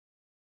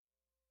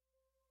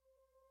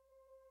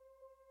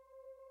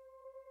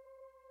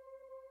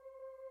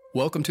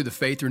Welcome to the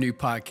Faith Renewed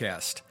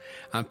podcast.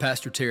 I'm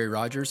Pastor Terry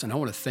Rogers, and I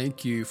want to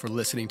thank you for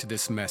listening to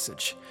this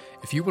message.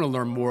 If you want to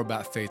learn more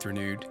about Faith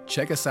Renewed,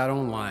 check us out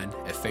online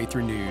at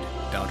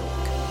faithrenewed.org.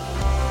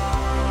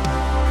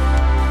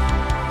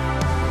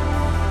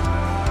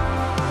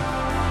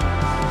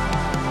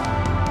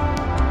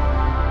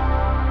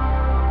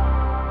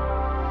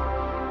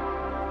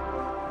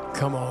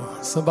 Come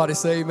on. Somebody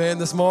say amen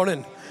this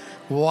morning.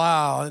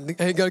 Wow.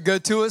 Ain't God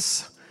good to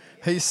us?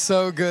 He's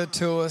so good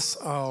to us.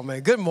 Oh, man.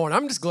 Good morning.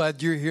 I'm just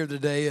glad you're here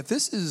today. If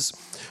this is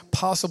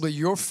possibly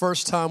your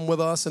first time with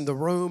us in the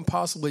room,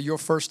 possibly your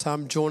first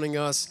time joining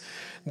us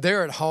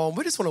there at home,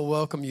 we just want to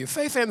welcome you.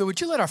 Faith family,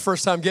 would you let our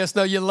first-time guests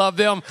know you love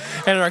them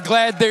and are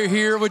glad they're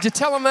here? Would you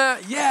tell them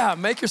that? Yeah,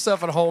 make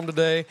yourself at home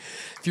today.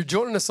 If you're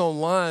joining us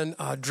online,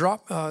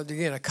 drop,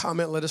 again, a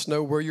comment. Let us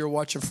know where you're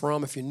watching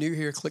from. If you're new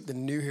here, click the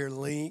New Here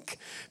link.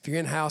 If you're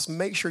in-house,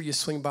 make sure you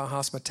swing by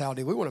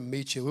Hospitality. We want to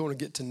meet you. We want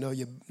to get to know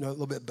you a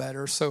little bit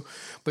better.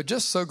 But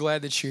just so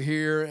glad that you're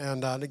here.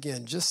 And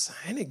again, just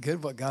ain't it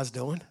good what God's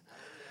doing?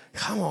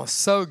 Come on,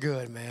 so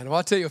good, man. Well,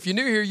 I'll tell you, if you're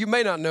new here, you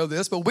may not know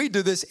this, but we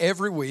do this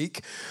every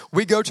week.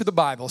 We go to the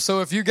Bible. So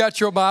if you got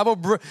your Bible,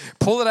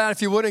 pull it out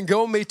if you would and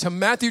go with me to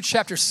Matthew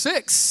chapter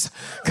 6.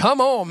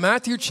 Come on,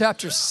 Matthew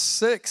chapter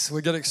 6.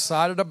 We get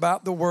excited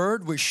about the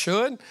Word. We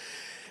should.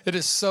 It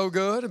is so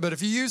good. But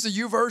if you use the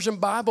YouVersion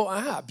Bible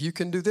app, you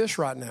can do this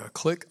right now.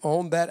 Click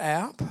on that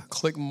app,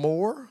 click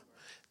More,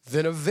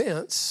 then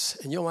Events,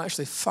 and you'll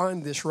actually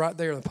find this right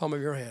there in the palm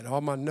of your hand. All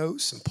my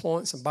notes and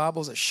points and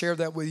Bibles, I share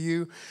that with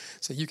you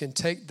so you can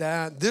take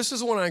that. This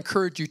is one I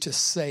encourage you to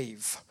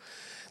save.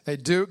 They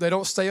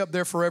don't stay up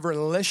there forever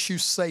unless you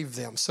save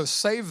them. So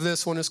save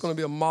this one. It's going to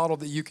be a model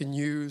that you can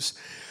use.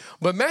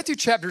 But Matthew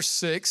chapter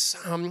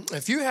 6,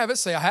 if you have it,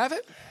 say, I have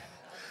it.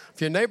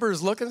 If your neighbor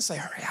is looking, say,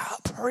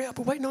 hurry up,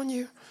 we're waiting on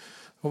you.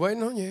 We're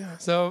waiting on you.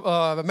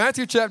 So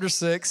Matthew chapter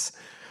 6,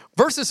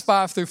 verses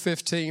 5 through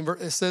 15,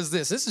 it says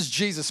this. This is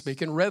Jesus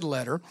speaking, red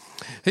letter.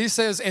 He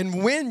says,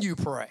 and when you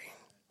pray,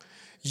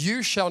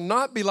 you shall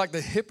not be like the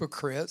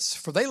hypocrites,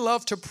 for they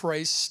love to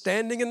pray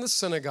standing in the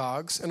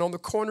synagogues and on the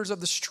corners of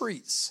the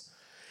streets,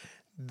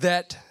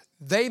 that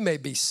they may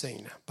be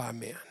seen by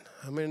men.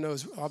 How many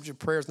knows object of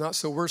prayer is not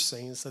so we're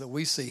seen, so that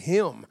we see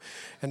him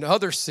and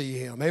others see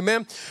him?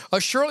 Amen.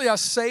 Surely I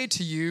say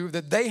to you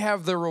that they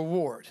have their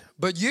reward.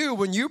 But you,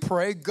 when you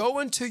pray, go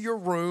into your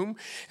room,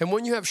 and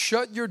when you have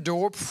shut your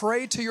door,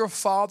 pray to your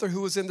Father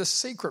who is in the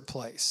secret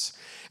place.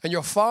 And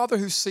your Father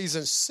who sees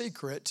in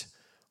secret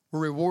will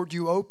reward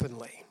you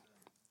openly.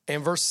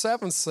 And verse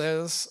 7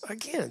 says,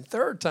 again,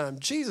 third time,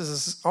 Jesus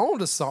is on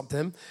to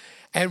something.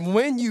 And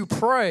when you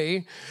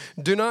pray,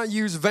 do not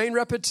use vain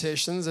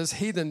repetitions as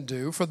heathen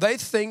do, for they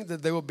think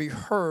that they will be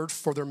heard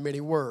for their many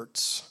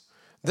words.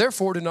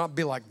 Therefore, do not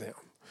be like them.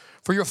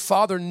 For your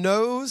Father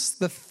knows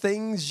the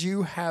things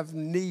you have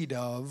need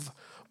of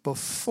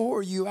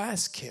before you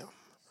ask him.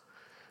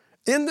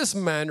 In this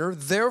manner,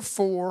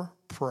 therefore,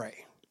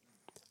 pray.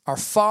 Our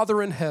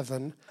Father in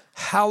heaven,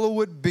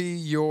 hallowed be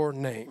your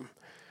name.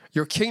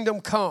 Your kingdom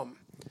come.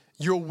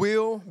 Your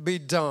will be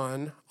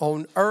done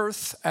on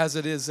earth as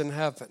it is in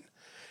heaven.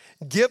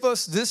 Give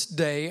us this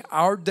day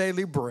our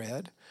daily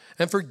bread,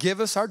 and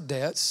forgive us our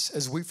debts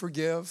as we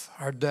forgive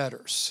our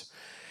debtors.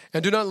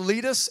 And do not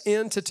lead us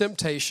into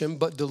temptation,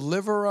 but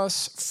deliver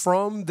us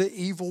from the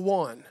evil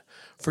one.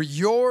 For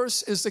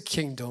yours is the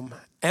kingdom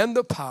and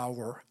the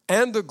power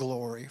and the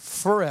glory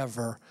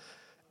forever.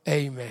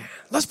 Amen.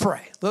 Let's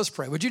pray. Let's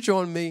pray. Would you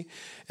join me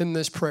in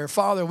this prayer?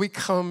 Father, we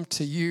come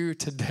to you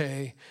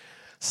today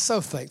so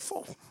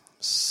thankful,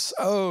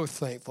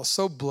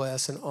 so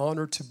blessed and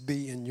honored to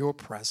be in your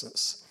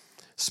presence.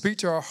 Speak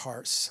to our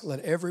hearts. Let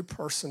every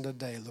person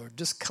today, Lord,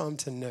 just come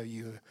to know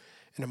you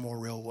in a more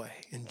real way.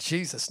 In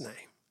Jesus' name,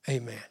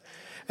 amen.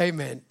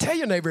 Amen. Tell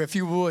your neighbor if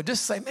you would,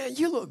 just say, man,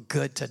 you look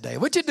good today.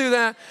 Would you do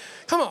that?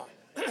 Come on.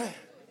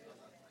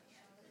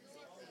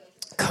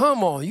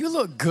 Come on, you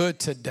look good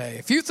today.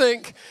 If you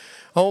think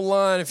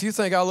online, if you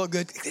think I look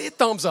good, hit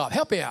thumbs up.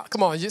 Help me out.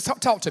 Come on, just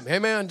talk to me.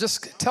 Amen.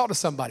 Just talk to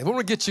somebody. We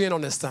want to get you in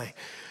on this thing.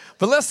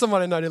 But let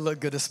somebody know they look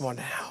good this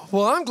morning.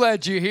 Well, I'm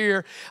glad you're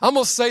here. I'm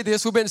going to say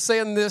this. We've been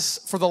saying this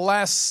for the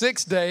last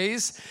 6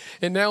 days,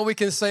 and now we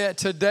can say it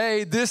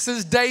today. This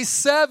is day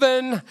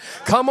 7.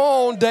 Come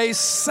on, day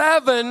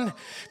 7.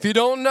 If you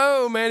don't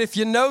know, man, if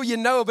you know, you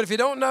know. But if you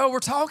don't know, we're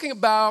talking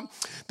about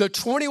the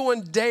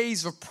 21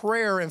 days of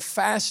prayer and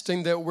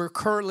fasting that we're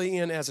currently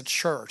in as a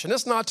church. And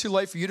it's not too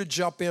late for you to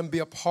jump in and be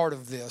a part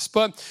of this.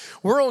 But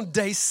we're on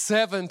day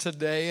 7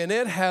 today, and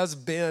it has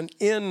been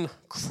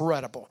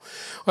incredible.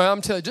 Well,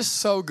 I'm telling you, just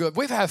so good.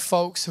 We've had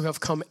folks who have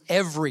come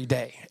every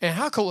day. And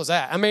how cool is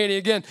that? I mean,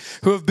 again,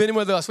 who have been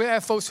with us. We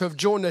have folks who have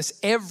joined us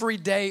every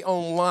day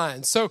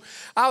online. So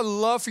I would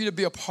love for you to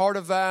be a part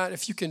of that.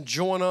 If you can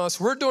join us.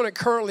 We're doing it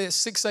currently at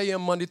 6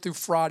 a.m. Monday through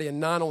Friday and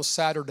 9 on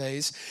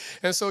Saturdays.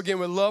 And so, again,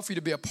 we'd love for you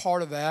to be a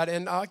part of that.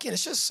 And, again,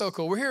 it's just so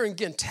cool. We're hearing,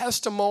 again,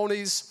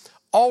 testimonies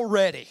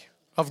already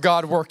of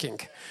God working.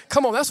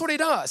 Come on, that's what he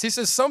does. He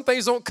says some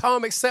things don't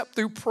come except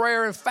through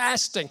prayer and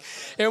fasting.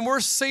 And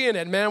we're seeing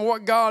it, man.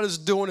 What God is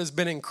doing has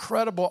been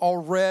incredible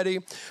already.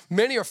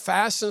 Many are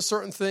fasting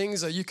certain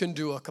things. You can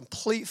do a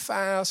complete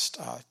fast,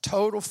 a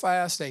total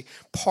fast, a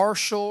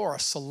partial or a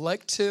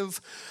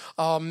selective.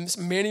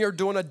 Many are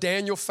doing a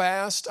Daniel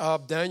fast.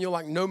 Daniel,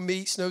 like no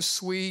meats, no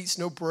sweets,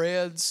 no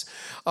breads.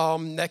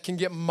 That can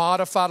get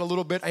modified a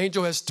little bit.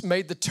 Angel has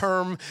made the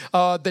term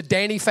the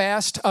Danny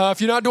fast.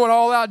 If you're not doing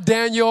all out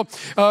Daniel,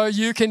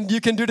 you can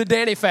do the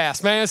Danny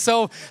fast, man.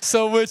 So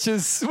which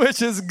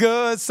is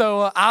good.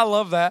 So I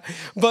love that.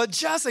 But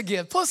just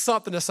again, put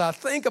something aside.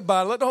 Think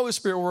about it. Let the Holy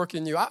Spirit work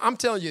in you. I'm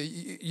telling you,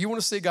 you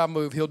want to see God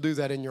move, he'll do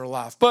that in your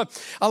life.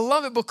 But I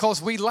love it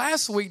because we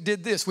last week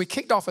did this. We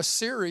kicked off a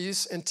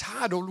series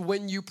entitled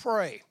When You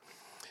Pray.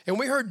 And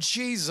we heard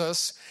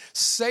Jesus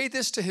say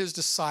this to his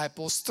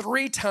disciples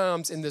 3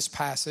 times in this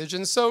passage.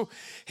 And so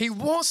he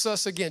wants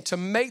us, again, to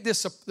make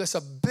this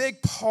a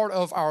big part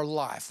of our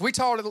life. We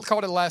called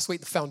it last week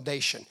the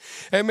foundation.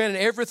 Amen. And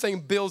everything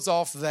builds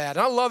off that.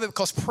 And I love it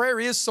because prayer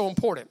is so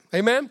important.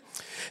 Amen.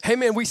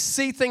 Amen. We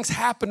see things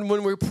happen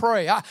when we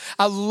pray.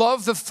 I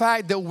love the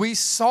fact that we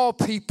saw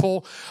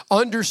people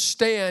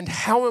understand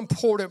how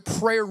important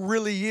prayer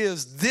really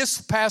is this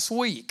past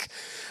week.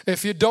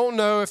 If you don't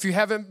know, if you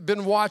haven't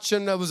been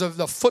watching, there was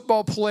a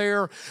football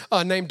player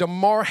named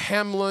Damar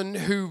Hamlin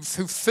who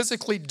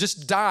physically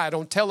just died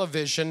on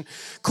television,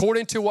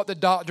 according to what the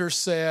doctor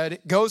said.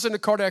 Goes into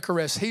cardiac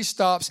arrest. He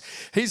stops.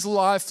 He's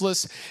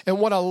lifeless. And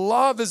what I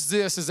love is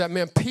that,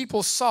 man,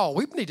 people saw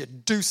we need to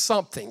do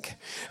something.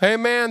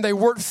 Amen. They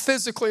worked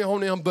physically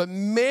on him, but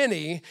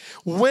many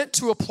went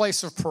to a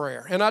place of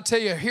prayer. And I tell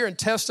you, hearing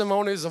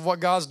testimonies of what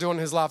God's doing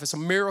in his life, it's a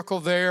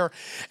miracle there.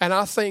 And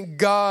I thank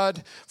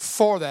God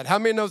for that. How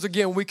many knows,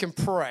 again, we can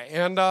pray,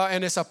 and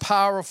it's a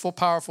powerful,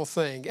 powerful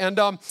thing. And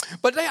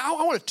but today I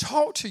want to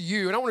talk to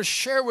you, and I want to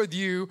share with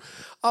you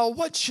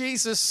what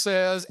Jesus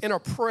says in a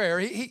prayer.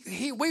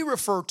 We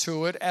refer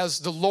to it as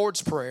the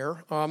Lord's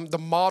Prayer, the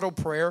model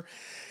prayer.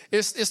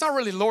 It's not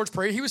really Lord's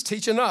Prayer. He was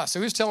teaching us. He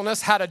was telling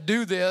us how to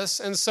do this.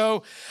 And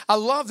so I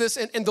love this.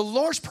 And the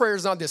Lord's Prayer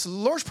is not this. The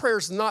Lord's Prayer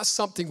is not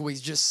something we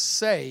just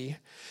say.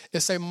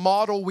 It's a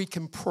model we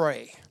can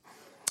pray.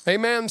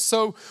 Amen.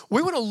 So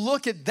we want to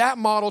look at that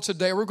model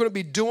today. We're going to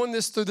be doing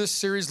this through this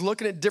series,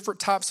 looking at different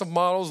types of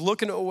models,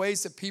 looking at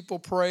ways that people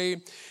pray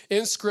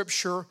in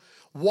Scripture.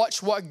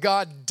 Watch what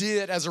God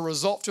did as a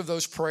result of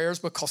those prayers,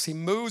 because he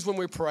moves when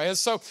we pray. And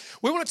so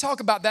we want to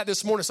talk about that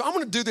this morning. So I'm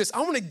going to do this. I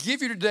want to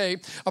give you today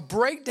a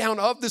breakdown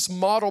of this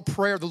model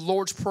prayer, the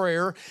Lord's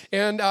Prayer.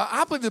 And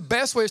I believe the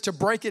best way is to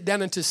break it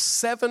down into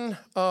 7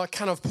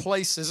 kind of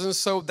places. And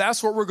so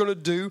that's what we're going to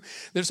do.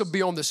 This will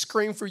be on the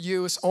screen for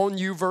you. It's on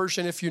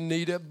YouVersion if you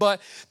need it. But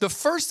the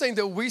first thing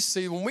that we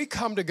see when we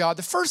come to God,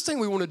 the first thing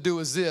we want to do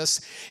is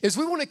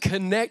we want to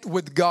connect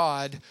with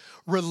God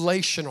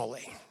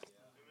relationally.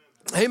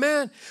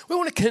 Amen. We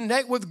want to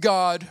connect with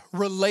God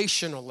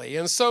relationally.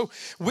 And so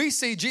we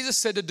see Jesus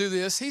said to do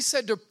this. He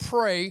said to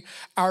pray,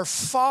 our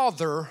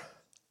Father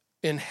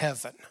in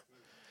heaven.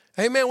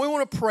 Amen. We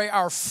want to pray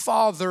our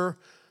Father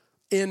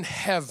in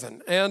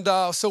heaven. And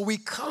so we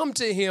come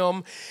to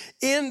him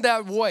in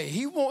that way.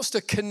 He wants to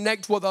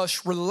connect with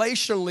us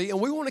relationally, and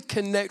we want to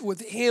connect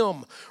with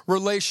him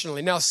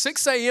relationally. Now,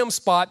 6 a.m.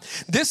 spot,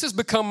 this has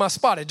become my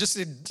spot. It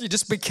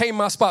just became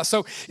my spot.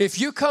 So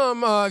if you come,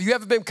 you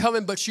haven't been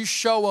coming, but you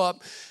show up,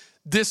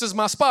 this is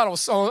my spot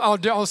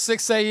on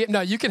 6 a.m. No,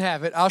 you can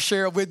have it. I'll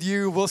share it with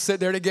you. We'll sit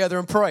there together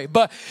and pray.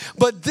 But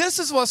this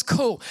is what's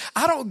cool.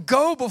 I don't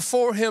go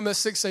before him at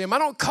 6 a.m. I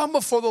don't come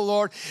before the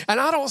Lord, and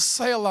I don't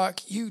say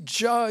like, you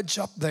judge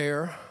up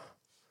there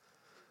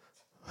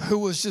who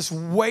was just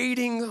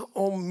waiting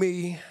on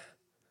me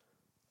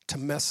to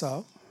mess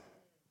up.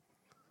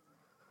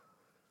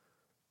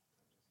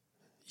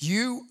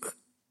 You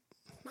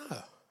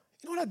know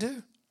what I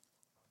do?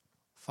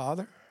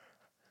 Father.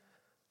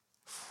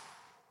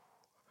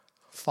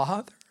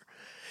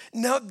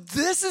 Now,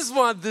 this is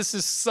why this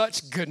is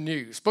such good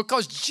news,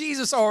 because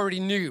Jesus already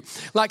knew.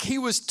 Like he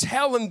was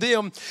telling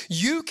them,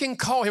 you can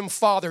call him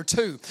Father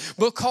too,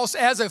 because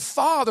as a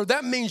father,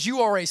 that means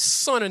you are a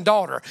son and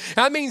daughter.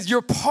 That means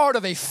you're part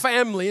of a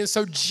family. And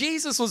so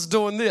Jesus was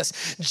doing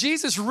this.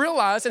 Jesus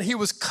realized that he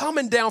was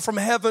coming down from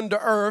heaven to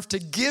earth to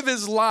give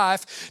his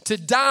life, to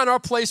die in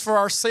our place for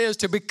our sins,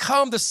 to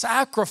become the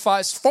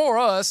sacrifice for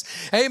us.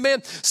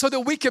 Amen. So that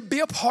we could be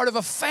a part of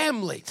a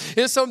family.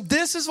 And so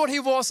this is what he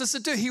wants us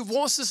to do. He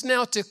wants us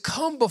now to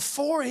come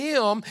before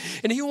him,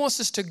 and he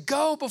wants us to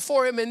go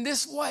before him in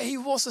this way. He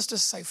wants us to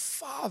say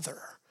Father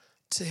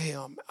to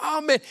him.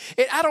 Amen.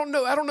 And I don't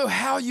know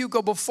how you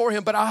go before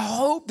him, but I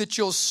hope that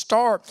you'll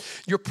start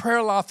your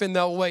prayer life in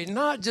that way,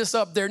 not just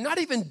up there,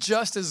 not even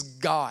just as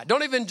God.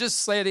 Don't even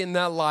just say it in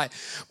that light,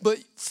 but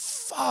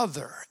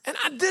Father.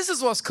 And this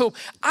is what's cool.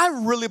 I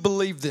really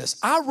believe this.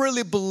 I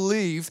really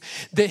believe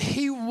that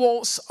he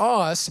wants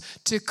us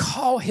to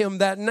call him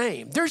that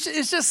name.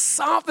 It's just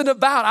something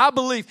about, I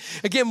believe,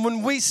 again,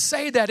 when we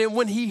say that and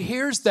when he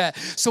hears that.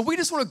 So we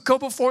just want to go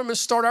before him and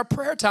start our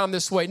prayer time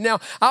this way. Now,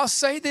 I'll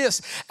say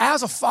this.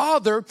 As a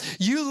father,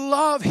 you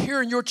love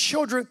hearing your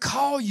children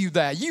call you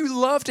that. You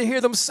love to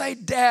hear them say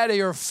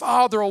daddy or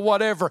father or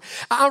whatever.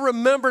 I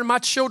remember my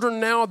children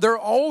now, they're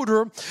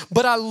older,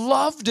 but I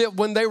loved it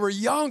when they were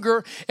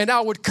younger, and I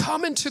would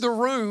come into the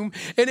room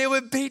and it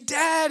would be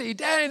daddy.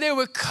 They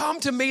would come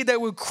to me, they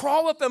would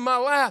crawl up in my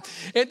lap,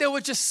 and they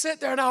would just sit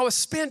there and I would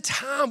spend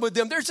time with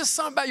them. There's just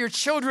something about your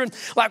children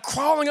like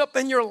crawling up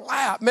in your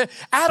lap. Man,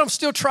 Adam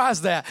still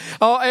tries that.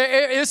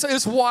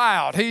 It's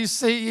wild. He's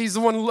the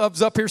one who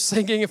loves up here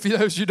singing, if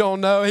those you don't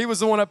know. He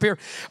was the one up here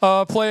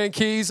playing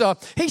keys.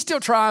 He still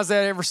tries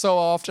that every so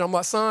often. I'm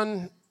like,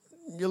 son,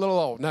 you're a little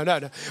old. No.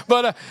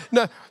 But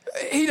no,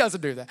 he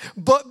doesn't do that.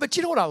 But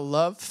you know what I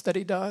love that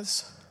he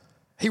does?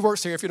 He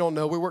works here. If you don't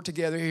know, we work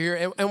together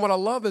here. And what I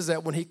love is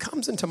that when he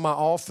comes into my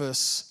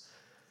office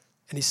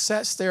and he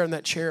sits there in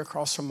that chair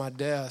across from my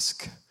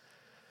desk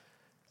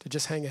to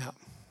just hang out.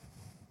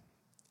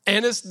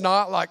 And it's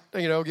not like,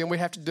 again, we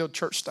have to do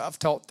church stuff,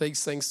 talk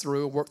these things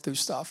through, work through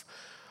stuff.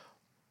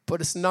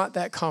 But it's not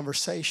that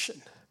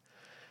conversation.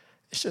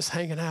 It's just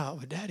hanging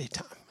out with daddy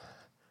time.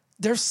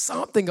 There's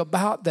something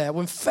about that.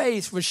 When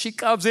she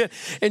comes in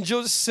and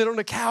she'll just sit on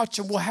the couch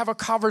and we'll have a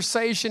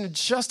conversation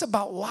just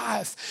about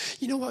life.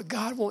 You know what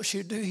God wants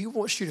you to do? He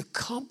wants you to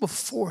come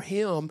before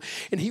him,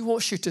 and he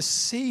wants you to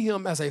see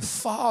him as a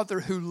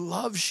father who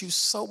loves you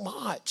so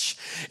much.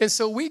 And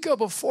so we go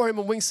before him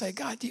and we say,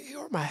 God,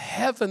 you're my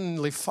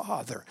heavenly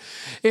father.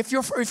 If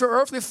your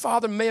earthly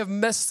father may have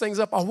messed things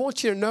up, I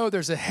want you to know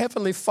there's a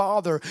heavenly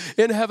father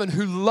in heaven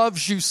who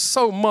loves you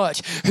so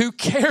much, who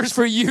cares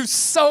for you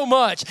so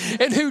much,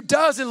 and who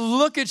doesn't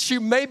look at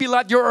you maybe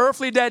like your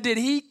earthly dad did.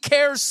 He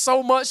cares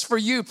so much for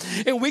you.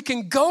 And we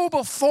can go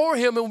before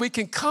him and we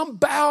can come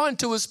bow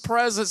into his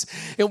presence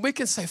and we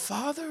can say,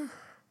 Father,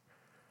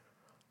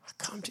 I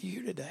come to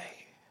you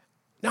today.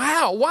 Now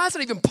how? Why is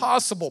it even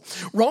possible?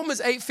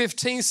 Romans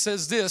 8:15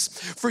 says this,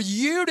 for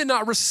you did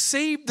not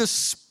receive the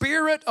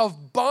spirit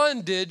of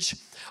bondage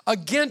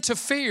again to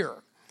fear,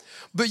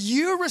 but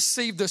you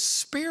received the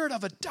spirit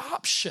of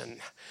adoption.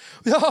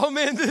 Oh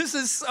man, this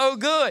is so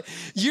good.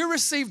 You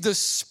received the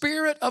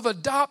spirit of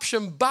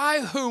adoption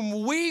by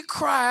whom we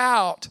cry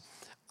out,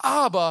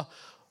 Abba,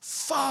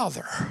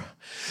 Father.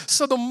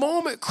 So the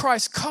moment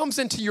Christ comes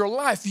into your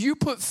life, you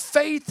put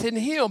faith in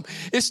him.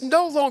 It's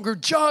no longer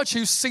judge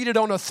who's seated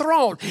on a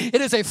throne. It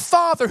is a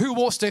father who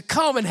wants to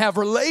come and have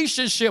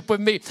relationship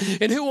with me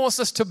and who wants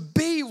us to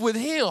be with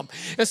him.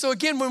 And so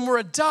again, when we're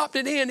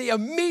adopted in,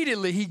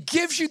 he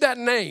gives you that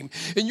name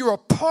and you're a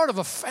part of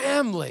a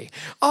family.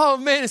 Oh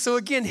man, so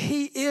again,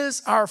 he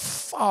is our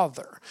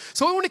father.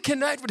 So we want to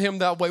connect with him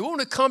that way. We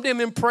want to come to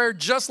him in prayer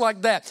just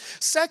like that.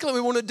 Secondly,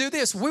 we want to do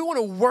this. We want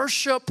to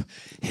worship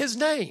his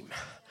name.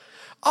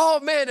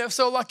 Oh man,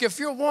 so like if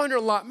you're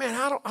wondering like, man,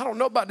 I don't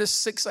know about this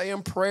 6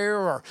 a.m. prayer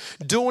or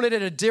doing it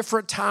at a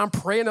different time,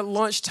 praying at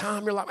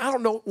lunchtime. You're like, I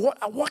don't know,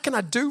 what can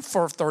I do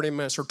for 30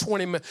 minutes or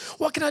 20 minutes?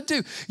 What can I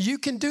do? You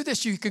can do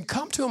this. You can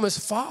come to him as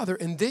Father,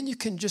 and then you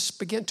can just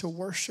begin to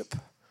worship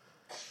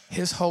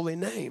his holy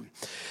name.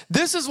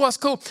 This is what's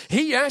cool.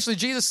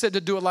 Jesus said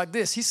to do it like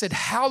this. He said,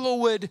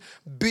 hallowed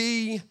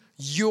be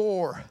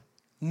your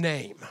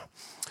name.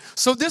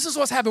 So this is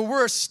what's happening.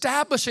 We're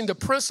establishing the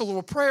principle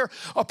of prayer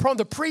upon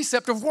the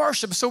precept of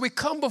worship. So we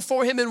come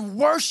before him and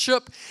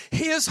worship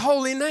his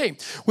holy name.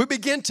 We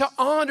begin to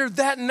honor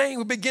that name.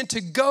 We begin to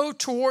go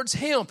towards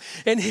him.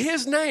 And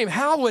his name,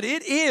 hallowed,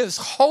 it is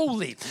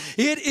holy.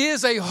 It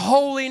is a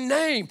holy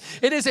name.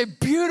 It is a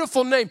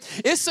beautiful name.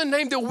 It's a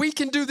name that we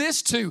can do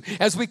this to.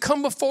 As we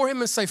come before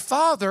him and say,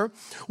 Father,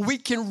 we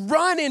can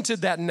run into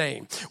that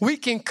name. We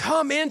can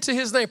come into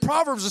his name.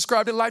 Proverbs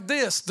described it like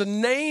this. The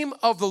name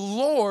of the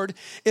Lord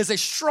is a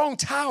strong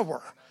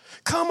tower.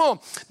 Come on.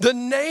 The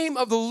name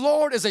of the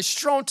Lord is a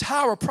strong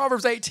tower.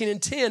 Proverbs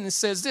 18:10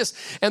 says this,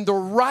 and the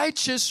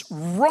righteous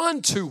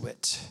run to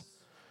it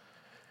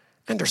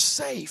and they're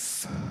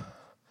safe.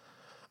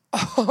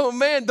 Oh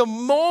man, the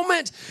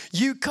moment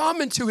you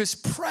come into his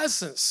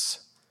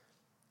presence,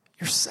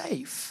 you're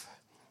safe.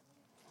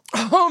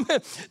 Oh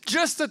man,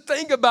 just to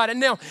think about it.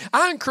 Now,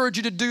 I encourage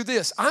you to do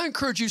this. I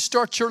encourage you to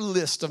start your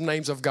list of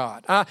names of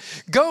God.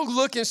 Go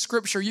look in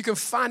Scripture. You can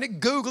find it,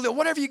 Google it,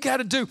 whatever you got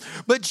to do.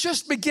 But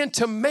just begin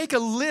to make a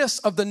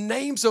list of the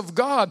names of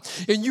God,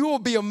 and you will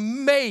be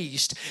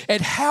amazed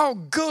at how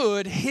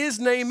good his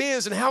name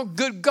is and how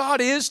good God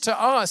is to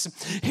us.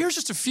 Here's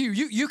just a few.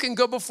 You can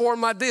go before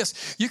him like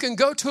this. You can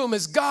go to him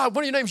as God.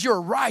 One of your names,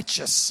 you're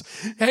righteous.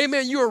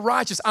 Amen, you are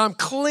righteous. I'm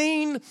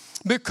clean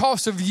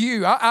because of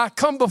you. I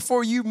come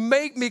before you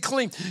make me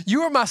clean.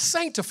 You are my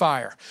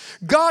sanctifier.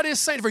 God is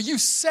sanctifier. You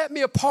set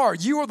me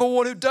apart. You are the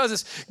one who does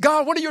this.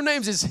 God, one of your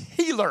names is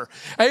healer.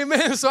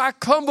 Amen. So I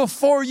come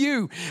before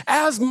you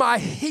as my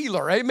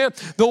healer. Amen.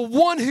 The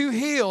one who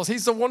heals.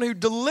 He's the one who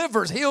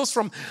delivers, heals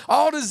from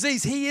all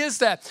disease. He is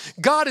that.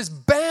 God is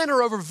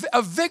banner over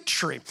a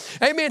victory.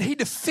 Amen. He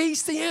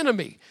defeats the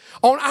enemy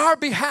on our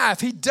behalf.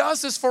 He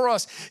does this for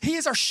us. He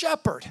is our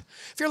shepherd.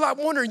 If you're like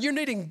wondering, you're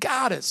needing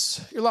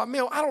guidance. You're like,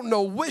 man, I don't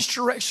know which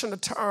direction to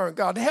turn.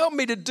 God, help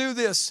me to do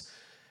this.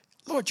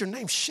 Lord, your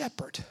name's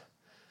shepherd.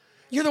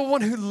 You're the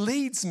one who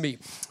leads me.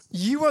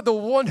 You are the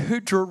one who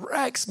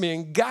directs me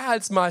and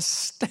guides my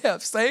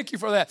steps. Thank you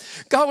for that.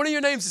 God, one of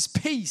your names is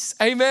peace.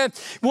 Amen.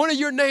 One of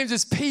your names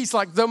is peace.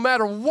 Like no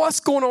matter what's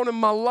going on in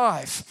my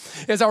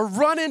life, as I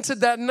run into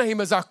that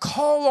name, as I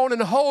call on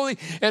and holy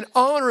and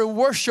honor and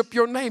worship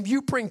your name,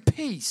 you bring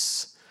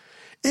peace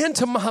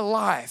into my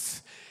life.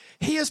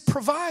 He is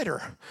provider.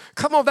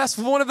 Come on, that's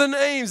one of the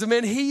names. I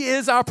mean, he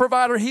is our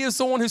provider. He is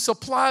the one who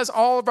supplies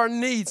all of our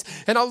needs.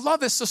 And I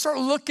love this. So start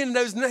looking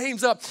those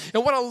names up.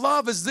 And what I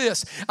love is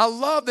this. I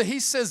love that he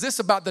says this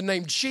about the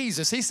name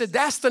Jesus. He said,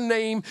 that's the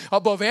name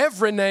above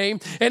every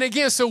name. And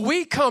again, so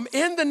we come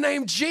in the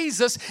name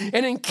Jesus,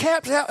 and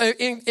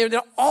in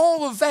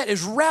all of that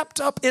is wrapped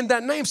up in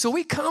that name. So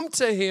we come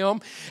to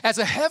him as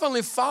a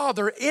heavenly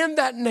Father in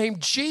that name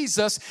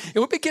Jesus, and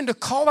we begin to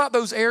call out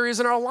those areas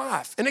in our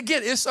life. And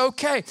again, it's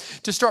okay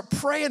to start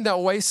praying that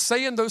way,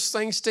 saying those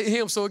things to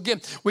him. So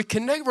again, we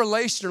connect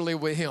relationally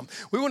with him.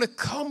 We want to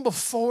come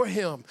before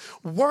him,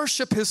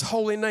 worship his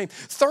holy name.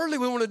 Thirdly,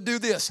 we want to do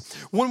this.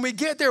 When we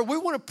get there, we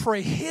want to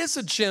pray his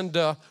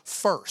agenda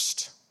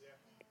first.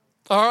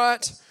 All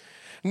right?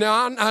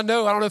 Now, I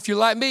know, I don't know if you're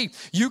like me,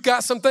 you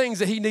got some things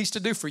that he needs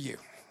to do for you.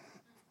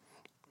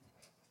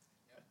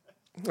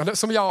 I know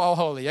some of y'all are all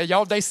holy. Yeah,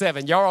 y'all day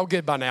 7. Y'all are all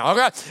good by now.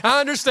 Okay, I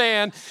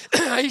understand.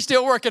 He's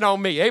still working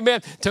on me.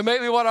 Amen. To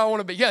make me what I want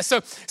to be. Yeah. So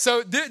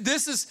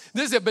this is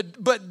it.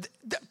 But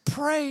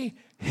pray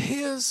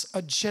his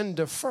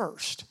agenda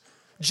first.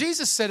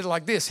 Jesus said it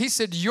like this. He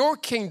said, "Your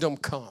kingdom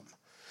come,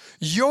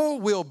 your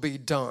will be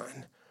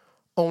done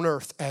on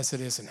earth as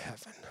it is in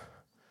heaven."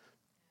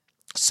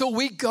 So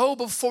we go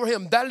before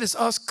him. That is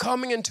us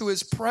coming into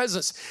his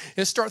presence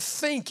and start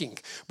thinking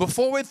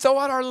before we throw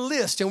out our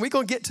list. And we're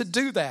going to get to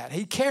do that.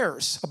 He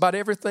cares about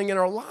everything in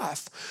our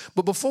life.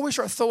 But before we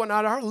start throwing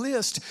out our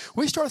list,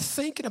 we start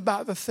thinking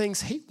about the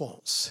things he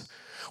wants.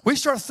 We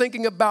start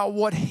thinking about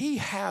what he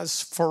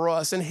has for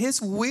us, and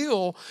his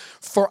will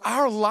for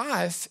our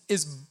life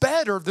is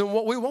better than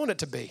what we want it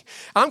to be.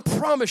 I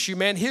promise you,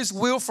 man, his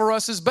will for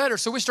us is better.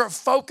 So we start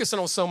focusing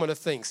on some of the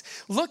things.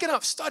 Look it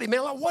up, study,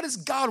 man, like what does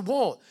God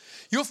want?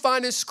 You'll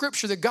find in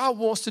scripture that God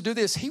wants to do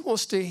this. He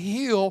wants to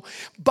heal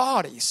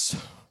bodies.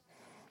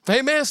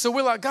 Amen. So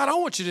we're like, God, I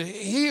want you to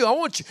heal. I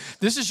want you.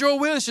 This is your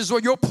will. This is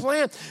your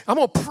plan. I'm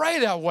going to pray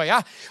that way.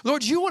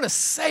 Lord, you want to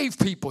save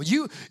people.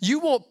 You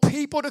want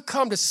people to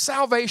come to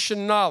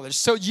salvation knowledge.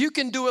 So you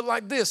can do it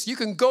like this. You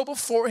can go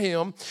before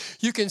him.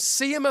 You can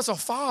see him as a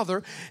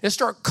father and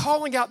start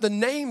calling out the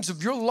names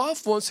of your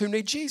loved ones who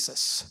need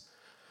Jesus.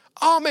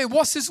 Oh, man,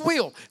 what's his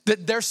will?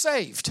 That they're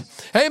saved.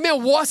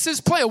 Amen. What's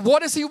his plan?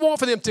 What does he want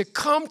for them to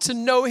come to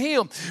know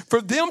him? For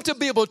them to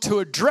be able to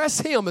address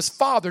him as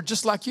Father,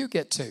 just like you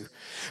get to.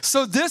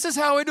 So this is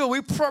how we do it.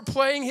 We start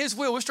praying his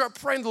will. We start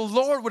praying the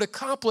Lord would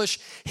accomplish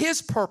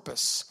his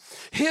purpose,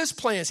 his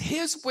plans,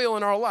 his will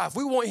in our life.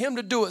 We want him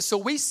to do it. So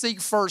we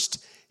seek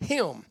first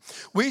him.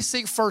 We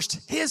seek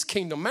first his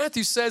kingdom.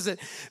 Matthew says it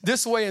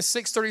this way in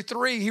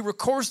 6:33. He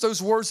records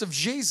those words of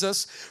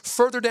Jesus.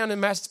 Further down in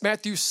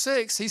Matthew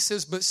 6, he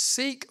says, but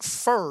seek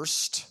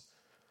first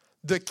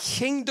the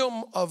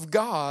kingdom of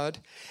God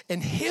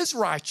and his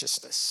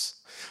righteousness.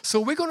 So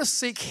we're going to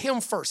seek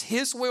him first,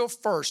 his will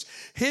first,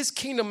 his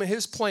kingdom and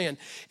his plan.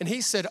 And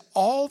he said,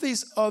 all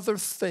these other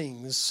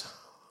things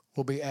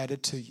will be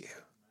added to you.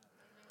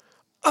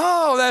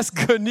 Oh, that's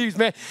good news,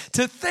 man.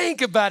 To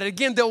think about it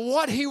again, that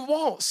what he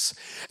wants.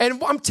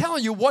 And I'm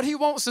telling you, what he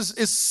wants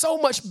is so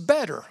much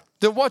better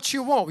than what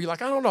you want. You're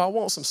like, I don't know, I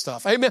want some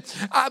stuff. Amen.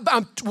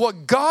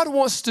 What God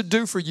wants to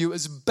do for you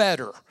is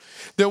better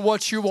than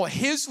what you want.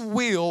 His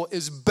will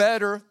is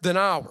better than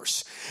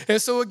ours.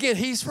 And so again,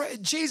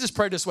 Jesus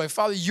prayed this way,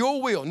 Father,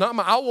 your will, not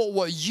mine. I want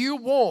what you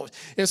want.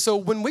 And so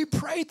when we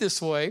pray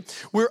this way,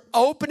 we're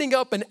opening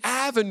up an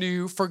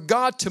avenue for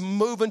God to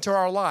move into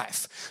our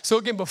life. So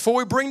again, before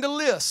we bring the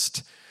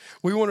list,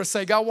 we want to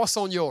say, God, what's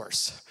on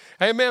yours?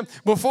 Amen.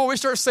 Before we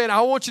start saying,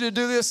 I want you to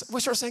do this, we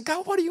start saying,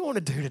 God, what do you want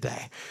to do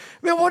today?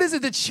 Man, what is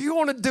it that you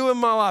want to do in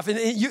my life? And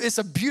it's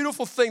a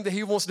beautiful thing that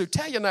he wants to do.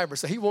 Tell your neighbor,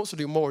 say, he wants to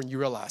do more than you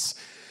realize.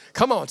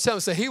 Come on, tell him,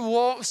 say, he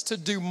wants to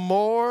do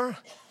more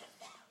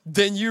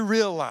than you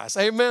realize.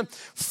 Amen.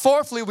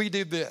 Fourthly, we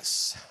do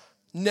this.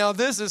 Now,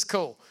 this is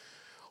cool.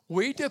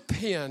 We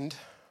depend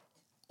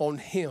on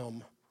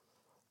him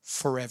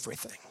for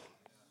everything.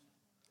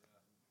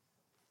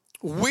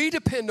 We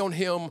depend on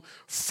him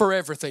for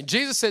everything.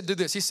 Jesus said, do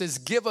this. He says,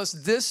 give us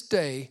this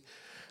day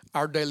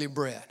our daily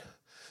bread.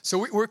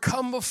 So we're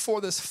come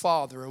before this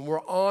Father, and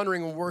we're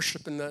honoring and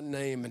worshiping that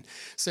name and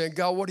saying,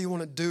 God, what do you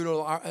want to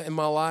do in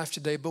my life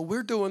today? But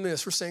we're doing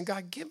this. We're saying,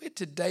 God, give me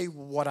today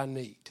what I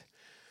need.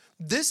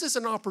 This is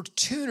an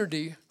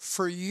opportunity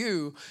for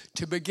you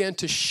to begin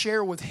to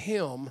share with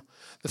him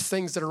the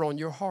things that are on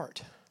your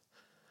heart.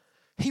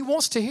 He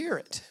wants to hear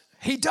it.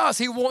 He does.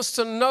 He wants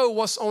to know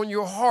what's on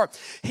your heart.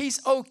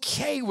 He's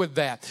okay with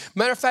that.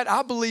 Matter of fact,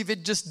 I believe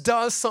it just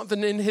does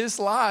something in his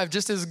life,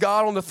 just as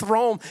God on the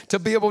throne, to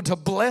be able to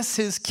bless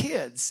his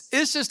kids.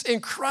 It's just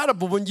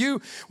incredible when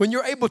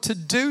you're able to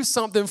do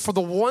something for the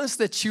ones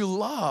that you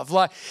love.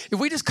 Like if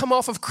we just come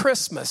off of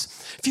Christmas,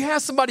 if you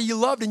had somebody you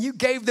loved and you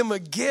gave them a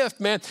gift,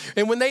 man,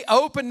 and when they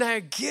opened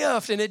that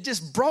gift and it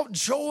just brought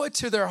joy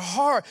to their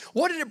heart,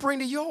 what did it bring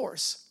to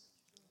yours?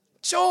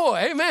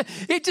 Joy, amen.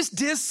 It just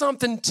did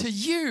something to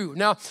you.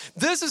 Now,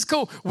 this is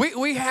cool.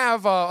 We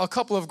have a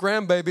couple of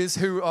grandbabies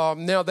who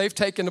now they've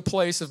taken the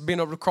place of being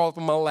able to crawl up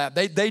in my lap.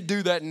 They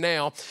do that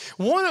now.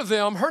 One of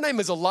them, her name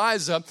is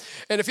Eliza.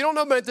 And if you don't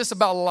know about this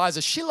about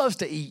Eliza, she loves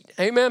to eat,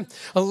 amen.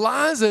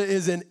 Eliza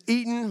is an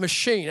eating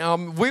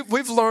machine.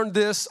 We've learned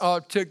this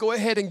to go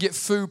ahead and get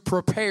food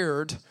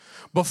prepared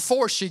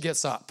before she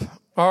gets up.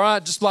 All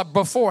right, just like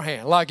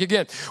beforehand. Like,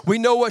 again, we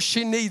know what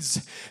she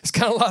needs. It's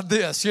kind of like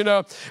this, kind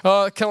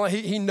of like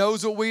he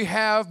knows what we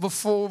have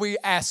before we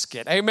ask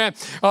it. Amen.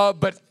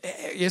 But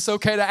it's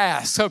okay to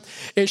ask. So,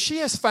 and she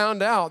has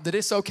found out that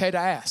it's okay to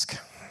ask.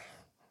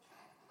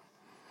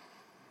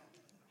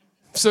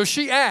 So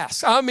she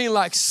asks. I mean,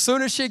 like,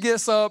 soon as she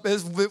gets up,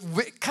 it's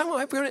kind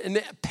of like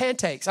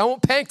pancakes. I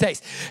want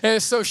pancakes.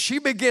 And so she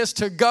begins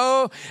to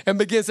go and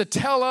begins to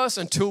tell us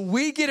until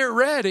we get it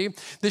ready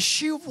that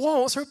she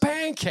wants her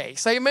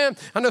pancakes. Amen.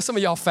 I know some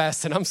of y'all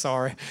fasting. I'm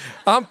sorry.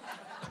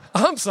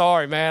 I'm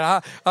sorry,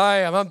 man. I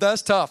am.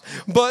 That's tough.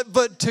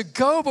 But to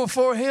go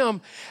before him,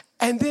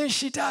 and then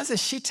she does it.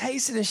 She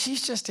tastes it, and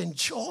she's just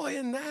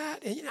enjoying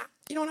that. And you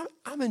know what?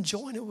 I'm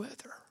enjoying it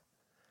with her.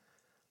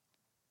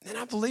 And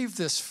I believe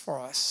this for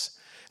us.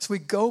 As we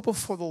go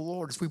before the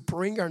Lord, as we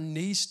bring our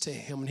needs to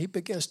him, and he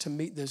begins to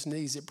meet those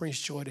needs, it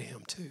brings joy to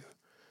him too.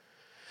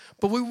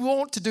 But we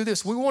want to do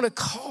this. We want to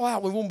call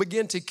out. We want to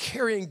begin to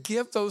carry and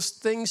give those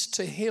things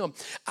to him.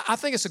 I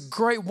think it's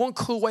one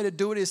cool way to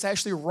do it is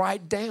actually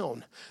write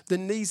down the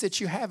needs that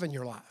you have in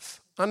your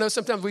life. I know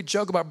sometimes we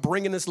joke about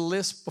bringing this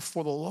list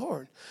before the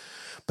Lord.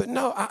 But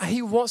no,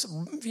 he wants,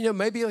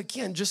 maybe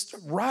again, just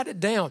write it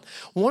down.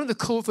 One of the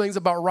cool things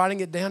about writing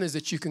it down is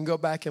that you can go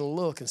back and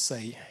look and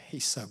say,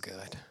 he's so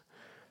good.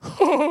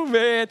 Oh,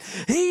 man,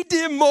 he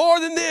did more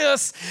than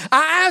this.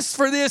 I asked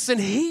for this, and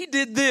he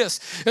did this.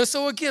 And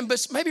so, again,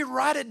 but maybe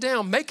write it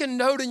down. Make a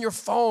note in your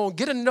phone.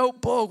 Get a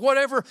notebook,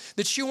 whatever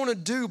that you want to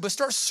do. But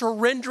start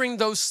surrendering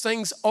those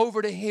things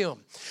over to him.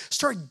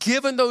 Start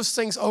giving those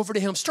things over to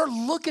him. Start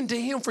looking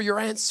to him for your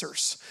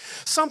answers.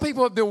 Some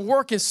people have been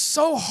working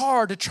so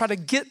hard to try to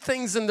get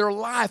things in their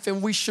life,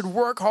 and we should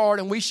work hard,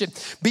 and we should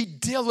be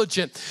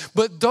diligent.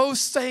 But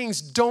those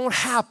things don't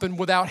happen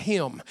without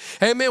him.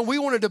 Amen. We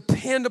want to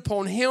depend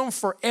upon him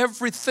for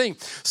everything.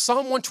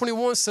 Psalm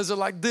 121 says it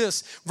like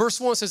this. Verse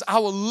 1 says, I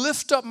will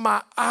lift up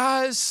my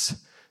eyes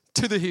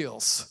to the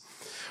hills.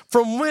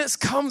 From whence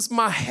comes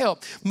my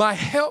help? My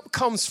help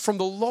comes from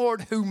the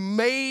Lord who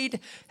made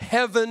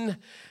heaven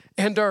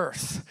and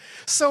earth.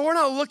 So we're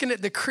not looking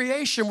at the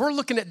creation, we're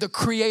looking at the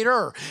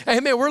creator.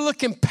 Amen. We're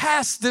looking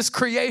past this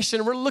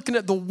creation. We're looking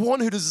at the one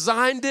who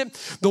designed it,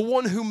 the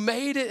one who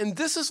made it. And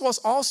this is what's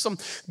awesome.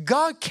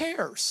 God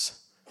cares.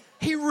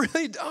 He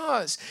really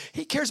does.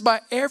 He cares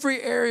about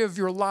every area of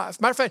your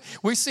life. Matter of fact,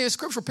 we see in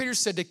Scripture, Peter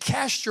said to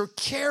cast your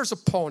cares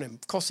upon him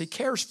because he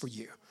cares for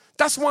you.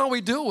 That's why we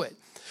do it.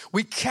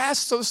 We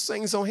cast those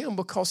things on him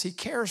because he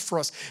cares for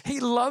us. He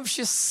loves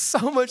you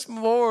so much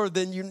more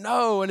than you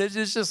know, and it's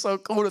just so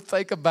cool to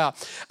think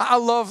about. I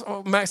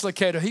love Max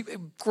Lucado. He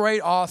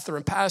great author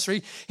and pastor.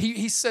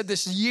 He said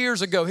this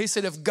years ago. He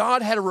said, if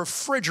God had a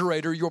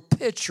refrigerator, your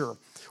picture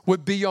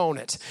would be on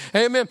it.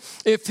 Amen.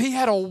 If he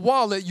had a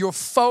wallet, your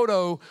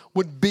photo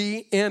would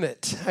be in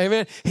it.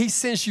 Amen. He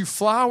sends you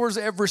flowers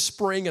every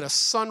spring and a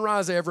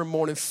sunrise every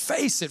morning.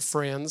 Face it,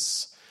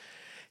 friends,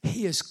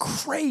 he is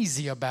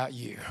crazy about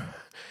you.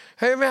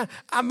 Amen.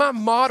 My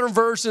modern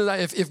version,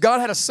 if God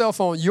had a cell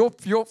phone, your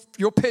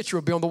picture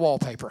would be on the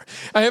wallpaper.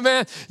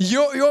 Amen.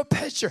 Your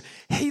picture.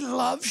 He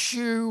loves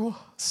you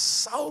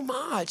so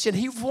much, and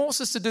he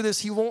wants us to do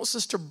this. He wants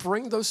us to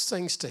bring those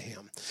things to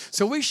him.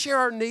 So we share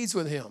our needs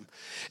with him.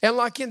 And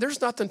there's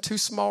nothing too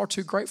small or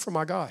too great for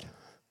my God.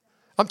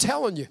 I'm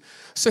telling you.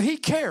 So he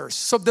cares.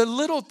 So the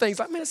little things,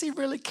 does he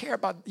really care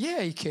about?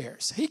 Yeah, he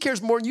cares. He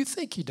cares more than you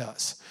think he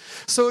does.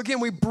 So again,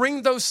 we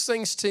bring those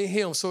things to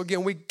him. So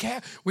again,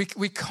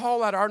 we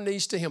call out our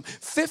needs to him.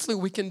 Fifthly,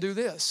 we can do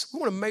this. We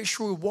want to make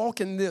sure we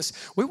walk in this.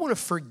 We want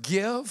to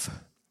forgive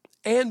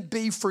and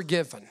be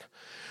forgiven.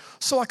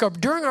 So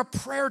during our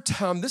prayer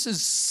time, this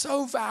is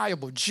so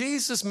valuable.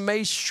 Jesus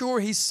made sure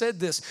he said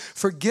this,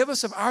 forgive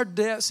us of our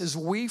debts as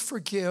we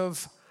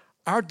forgive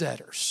our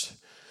debtors.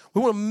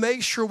 We want to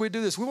make sure we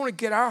do this. We want to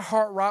get our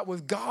heart right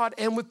with God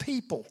and with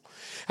people.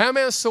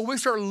 Amen. So we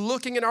start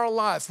looking in our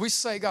life. We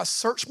say, God,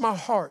 search my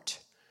heart.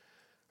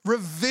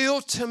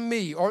 Reveal to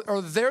me,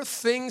 are there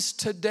things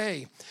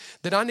today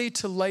that I need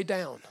to lay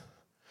down?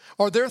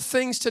 Are there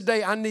things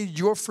today I need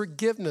your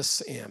forgiveness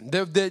in,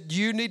 that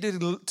you need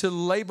to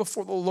lay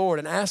before the Lord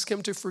and ask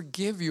him to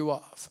forgive you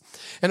of?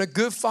 And a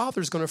good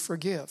father is going to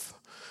forgive.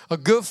 A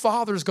good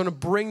father is going to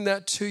bring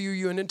that to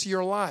you and into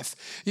your life.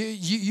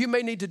 You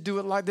may need to do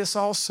it like this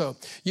also.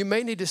 You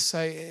may need to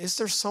say, is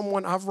there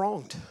someone I've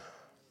wronged?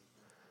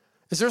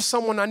 Is there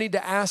someone I need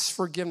to ask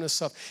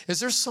forgiveness of? Is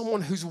there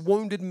someone who's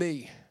wounded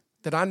me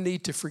that I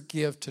need to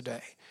forgive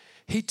today?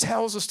 He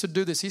tells us to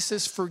do this. He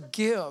says,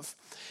 forgive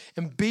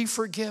and be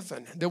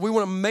forgiven. That we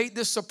want to make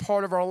this a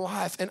part of our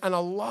life. And I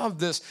love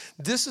this.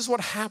 This is what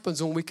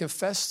happens when we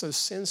confess those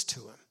sins to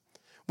him.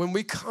 When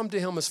we come to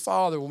him as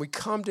Father, when we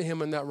come to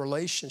him in that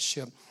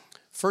relationship.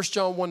 1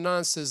 John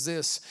 1:9 says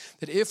this,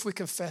 that if we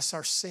confess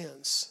our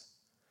sins,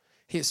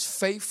 he is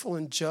faithful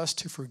and just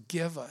to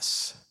forgive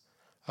us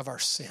of our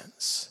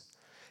sins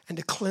and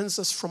to cleanse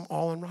us from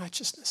all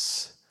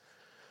unrighteousness.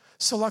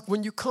 So like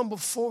when you come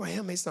before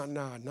him, he's not,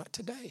 no, not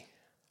today.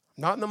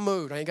 I'm not in the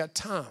mood. I ain't got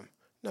time.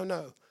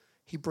 No.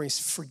 He brings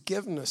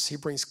forgiveness. He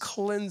brings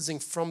cleansing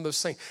from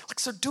those things. Like,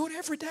 so do it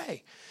every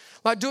day.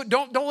 Like, do it.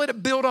 Don't let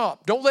it build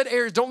up. Don't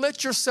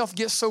let yourself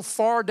get so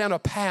far down a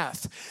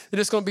path that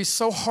it's going to be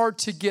so hard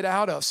to get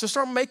out of. So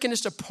start making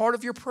this a part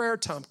of your prayer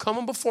time.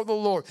 Coming before the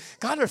Lord.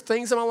 God, there are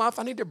things in my life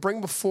I need to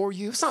bring before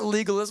you. It's not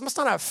legalism. It's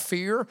not out of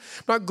fear. I'm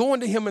not going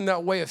to him in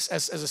that way as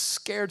a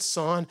scared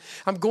son.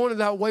 I'm going to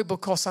that way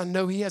because I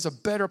know he has a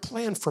better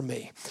plan for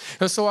me.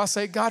 And so I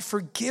say, God,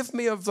 forgive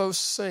me of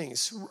those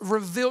things.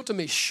 Reveal to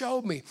me.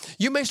 Show me.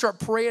 You may start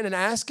praying and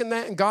asking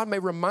that, and God may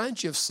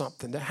remind you of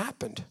something that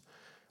happened.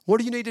 What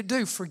do you need to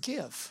do?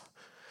 Forgive.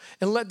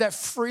 And let that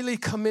freely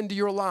come into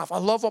your life. I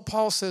love what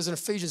Paul says in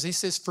Ephesians. He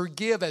says,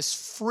 forgive as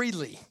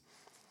freely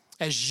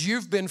as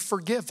you've been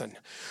forgiven.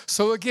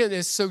 So again,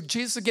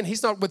 Jesus, again,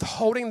 he's not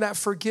withholding that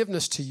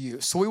forgiveness to you.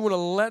 So we want to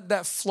let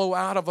that flow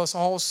out of us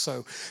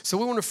also. So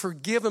we want to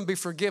forgive and be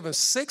forgiven.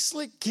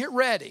 Sixthly, get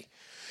ready.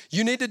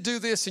 You need to do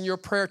this in your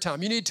prayer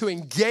time. You need to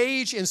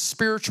engage in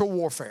spiritual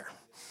warfare.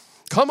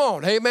 Come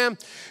on, amen.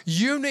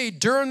 You need,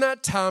 during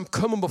that time,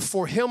 coming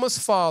before him as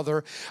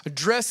Father,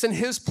 addressing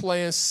his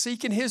plans,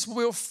 seeking his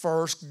will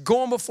first,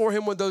 going before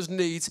him with those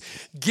needs.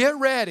 Get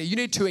ready. You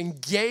need to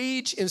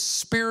engage in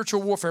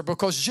spiritual warfare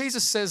because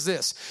Jesus says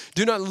this,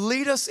 do not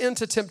lead us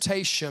into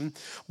temptation,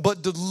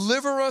 but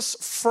deliver us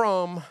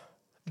from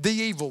the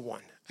evil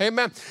one.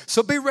 Amen.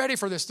 So be ready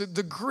for this.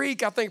 The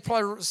Greek, I think,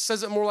 probably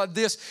says it more like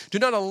this. Do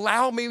not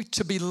allow me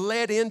to be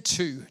led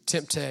into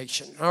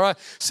temptation. All right.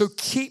 So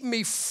keep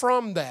me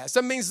from that. So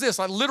that means this.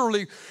 Like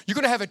literally, you're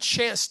going to have a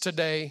chance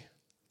today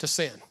to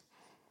sin.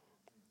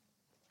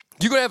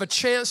 You're going to have a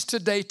chance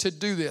today to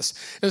do this.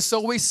 And so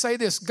we say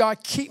this,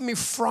 God, keep me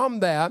from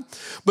that.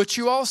 But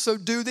you also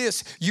do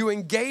this. You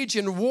engage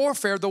in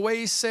warfare the way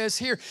he says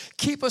here.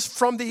 Keep us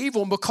from the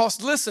evil one.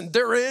 Because listen,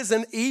 there is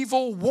an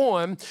evil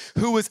one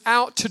who is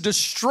out to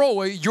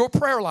destroy your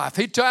prayer life.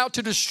 He's out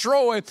to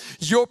destroy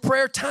your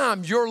prayer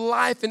time, your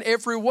life in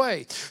every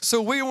way.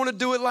 So we want to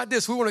do it like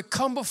this. We want to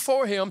come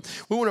before him.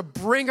 We want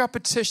to bring our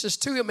petitions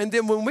to him. And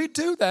then when we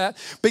do that,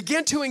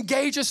 begin to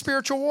engage in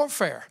spiritual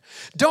warfare.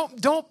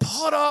 Don't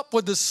put up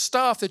with the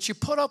stuff that you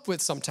put up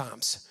with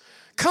sometimes.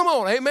 Come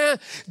on, amen.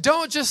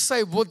 Don't just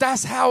say, well,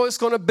 that's how it's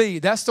going to be.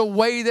 That's the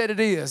way that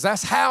it is.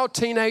 That's how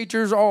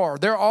teenagers are.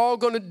 They're all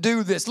going to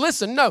do this.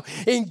 Listen, no.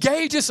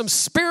 Engage in some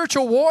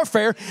spiritual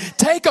warfare.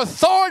 Take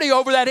authority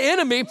over that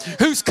enemy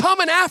who's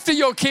coming after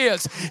your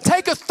kids.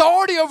 Take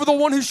authority over the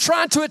one who's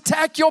trying to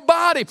attack your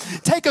body.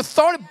 Take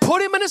authority.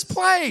 Put him in his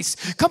place.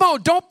 Come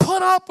on, don't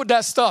put up with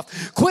that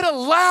stuff. Quit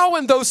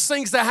allowing those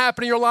things to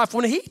happen in your life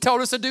when he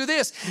told us to do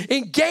this.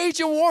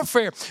 Engage in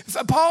warfare.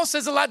 Paul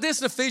says it like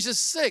this in Ephesians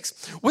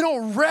 6. We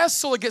don't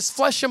wrestle against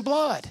flesh and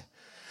blood.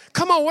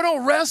 Come on, we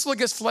don't wrestle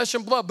against flesh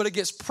and blood, but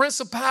against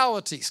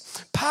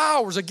principalities,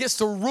 powers, against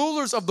the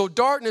rulers of the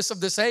darkness of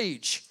this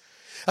age,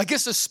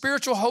 against the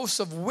spiritual hosts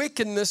of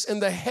wickedness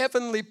in the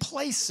heavenly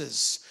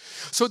places.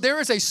 So there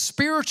is a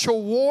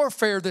spiritual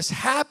warfare that's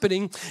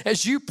happening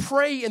as you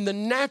pray in the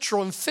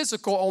natural and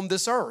physical on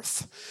this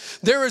earth.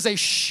 There is a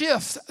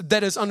shift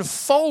that is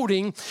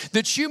unfolding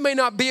that you may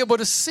not be able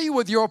to see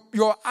with your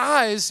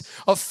eyes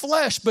of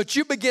flesh, but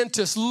you begin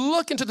to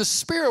look into the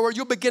spirit where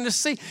you'll begin to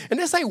see. And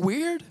this ain't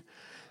weird.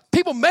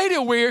 People made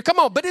it weird. Come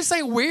on, but this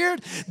ain't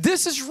weird.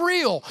 This is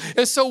real.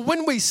 And so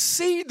when we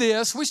see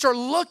this, we start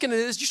looking at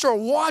this, you start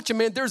watching,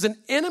 man, there's an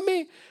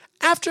enemy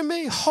after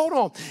me? Hold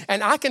on.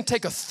 And I can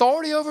take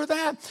authority over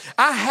that.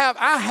 I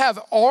have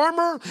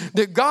armor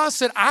that God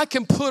said I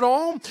can put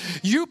on.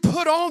 You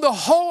put on the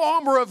whole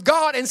armor of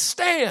God and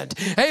stand.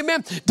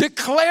 Amen.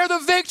 Declare the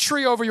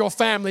victory over your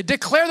family.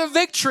 Declare the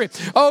victory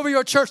over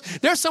your church.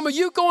 There's some of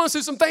you going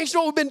through some things. You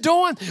know what we've been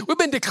doing? We've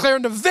been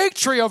declaring the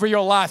victory over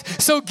your life.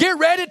 So get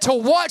ready to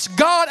watch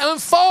God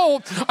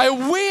unfold a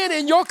win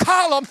in your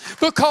column,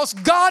 because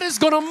God is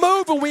going to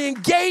move when we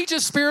engage in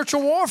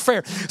spiritual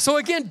warfare. So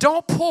again,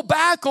 don't pull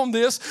back on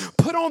this.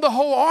 Put on the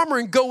whole armor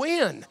and go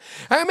in.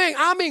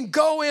 I mean,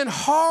 go in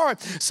hard.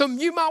 So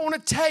you might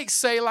want to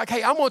say like,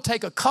 hey, I'm going to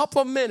take a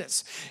couple of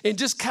minutes and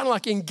just kind of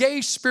like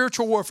engage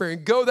spiritual warfare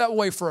and go that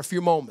way for a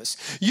few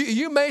moments.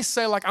 You may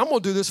say like, I'm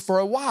going to do this for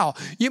a while.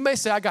 You may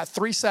say, I got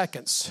 3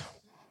 seconds.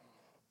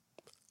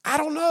 I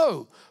don't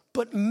know,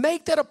 but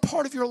make that a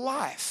part of your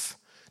life.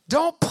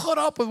 Don't put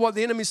up with what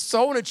the enemy's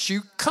throwing at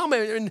you. Come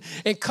in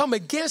and come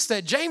against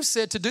that. James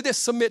said to do this,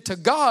 submit to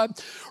God,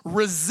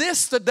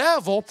 resist the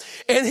devil,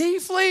 and he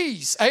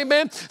flees.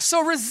 Amen.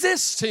 So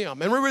resist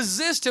him. And we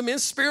resist him in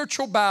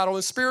spiritual battle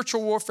and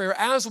spiritual warfare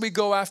as we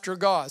go after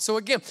God. So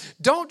again,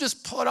 don't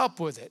just put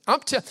up with it.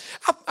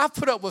 I've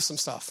put up with some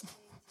stuff.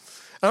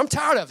 And I'm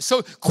tired of it.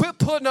 So quit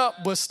putting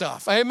up with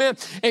stuff. Amen.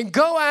 And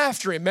go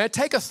after him, man.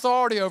 Take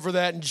authority over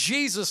that in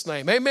Jesus'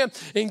 name. Amen.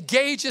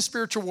 Engage in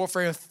spiritual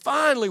warfare. And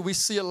finally, we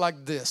see it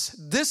like this.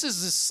 This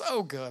is just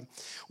so good.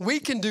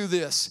 We can do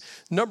this.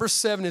 Number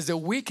 7 is that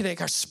we can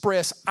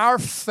express our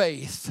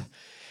faith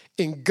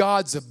in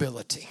God's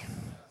ability.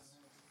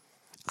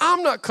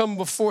 I'm not coming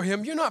before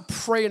him. You're not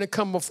praying to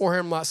come before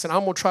him like saying,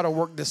 I'm going to try to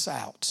work this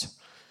out.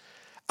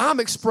 I'm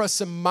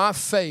expressing my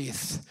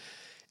faith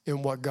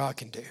in what God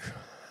can do.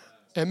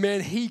 And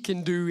man, he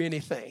can do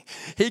anything.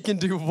 He can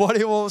do what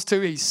he wants to.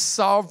 He's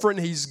sovereign.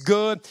 He's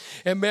good.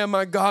 And man,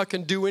 my God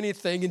can do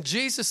anything. And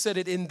Jesus said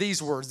it in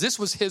these words. This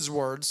was his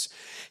words.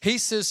 He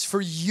says, for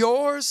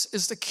yours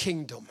is the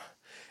kingdom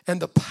and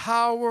the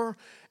power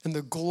and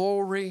the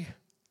glory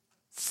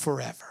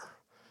forever.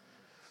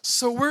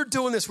 So we're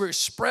doing this. We're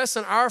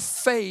expressing our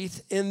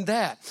faith in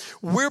that.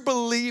 We're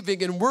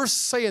believing and we're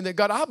saying that,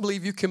 God, I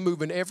believe you can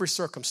move in every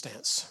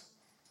circumstance.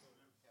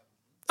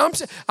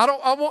 I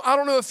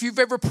don't know if you've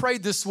ever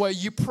prayed this way.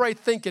 You pray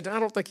thinking, I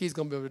don't think he's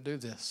going to be able to do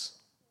this.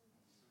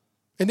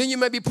 And then you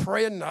may be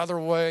praying another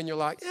way and you're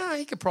like, yeah,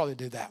 he could probably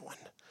do that one.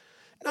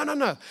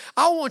 No.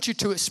 I want you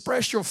to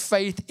express your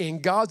faith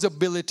in God's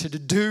ability to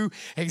do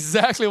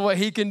exactly what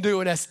he can do,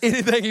 and that's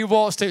anything he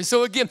wants to.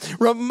 So again,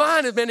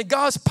 remind him, man, that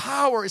God's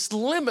power is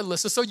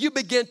limitless. And so you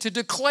begin to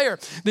declare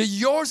that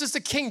yours is the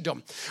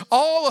kingdom.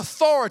 All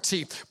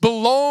authority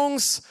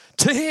belongs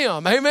to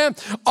him. Amen.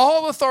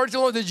 All authority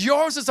belongs to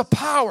yours is the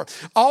power.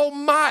 All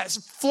might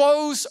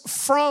flows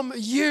from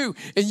you.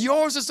 And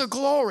yours is the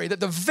glory,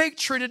 that the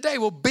victory today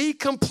will be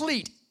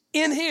complete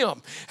in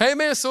him.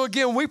 Amen. So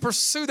again, we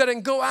pursue that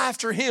and go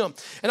after him.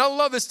 And I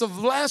love this. The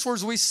last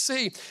words we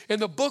see in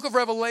the book of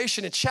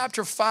Revelation in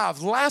chapter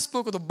 5, last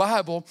book of the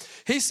Bible,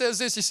 he says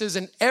this. He says,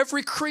 and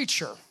every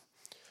creature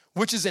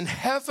which is in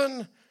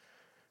heaven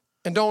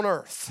and on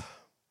earth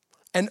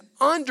and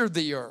under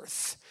the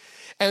earth,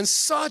 and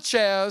such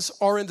as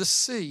are in the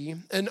sea,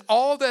 and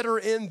all that are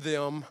in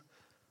them,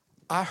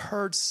 I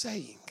heard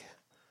saying.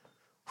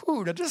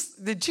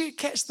 Did you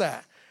catch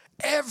that?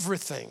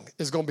 Everything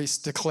is going to be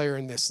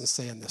declaring this and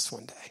saying this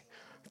one day.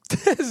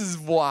 This is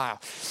wild.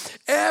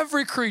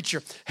 Every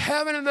creature,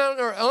 heaven and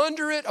earth,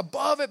 under it,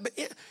 above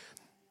it,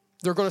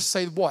 they're going to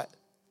say what?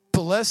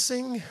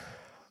 Blessing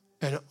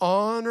and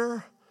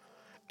honor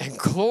and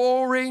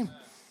glory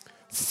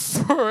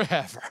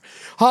forever.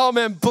 Oh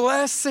man,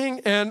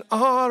 blessing and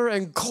honor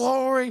and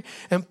glory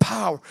and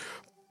power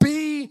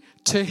be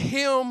to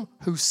him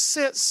who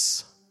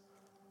sits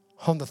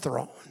on the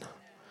throne.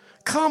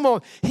 Come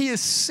on. He is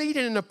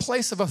seated in a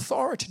place of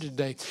authority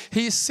today.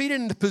 He is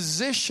seated in a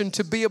position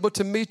to be able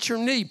to meet your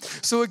need.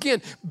 So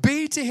again,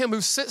 be to him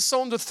who sits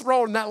on the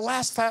throne. And that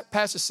last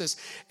passage says,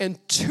 and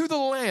to the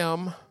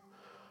Lamb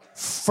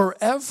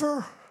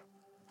forever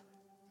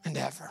and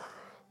ever.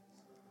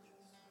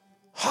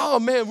 Oh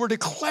man, we're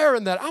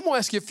declaring that. I'm going to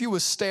ask you if you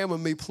would stand with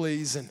me,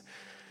 please. And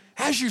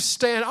as you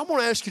stand, I'm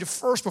going to ask you to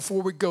first,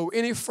 before we go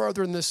any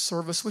further in this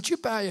service, would you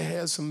bow your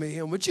heads with me?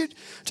 And would you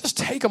just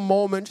take a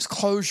moment, just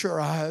close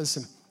your eyes.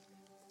 And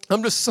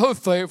I'm just so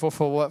thankful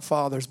for what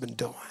Father's been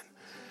doing.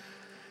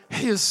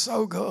 He is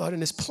so good,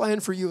 and his plan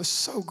for you is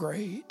so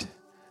great.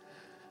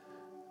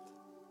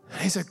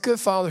 He's a good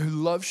Father who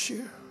loves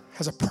you,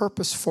 has a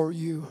purpose for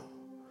you.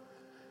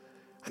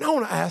 And I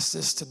want to ask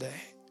this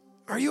today.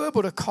 Are you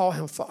able to call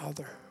him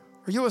Father?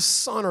 Are you a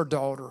son or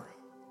daughter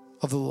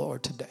of the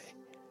Lord today?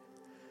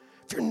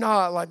 If you're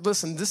not, like,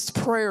 listen, this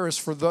prayer is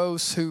for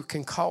those who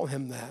can call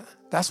him that.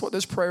 That's what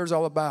this prayer is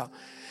all about.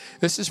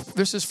 This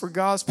is for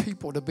God's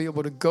people to be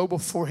able to go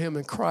before him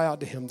and cry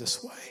out to him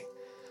this way.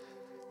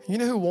 You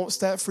know who wants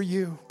that for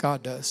you?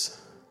 God does.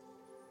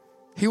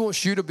 He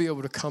wants you to be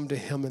able to come to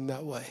him in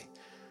that way.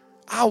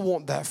 I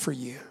want that for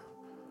you.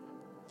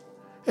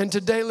 And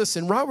today,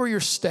 listen, right where you're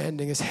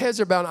standing, his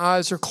heads are bowed,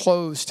 eyes are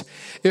closed.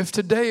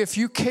 If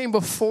you came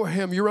before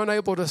him, you're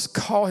unable to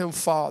call him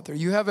Father.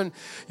 You're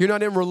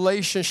not in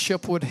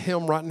relationship with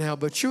him right now,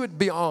 but you would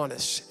be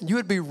honest and you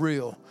would be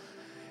real.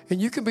 And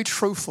you can be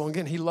truthful.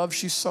 Again, he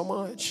loves you so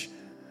much.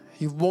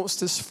 He wants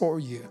this for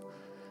you.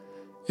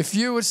 If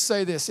you would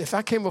say this, if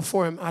I came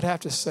before him, I'd have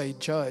to say,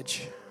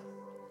 Judge.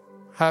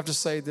 I have to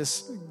say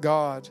this,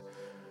 God,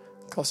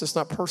 because it's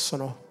not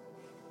personal.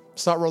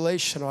 It's not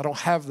relational. I don't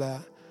have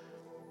that.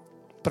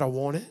 But I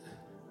want it.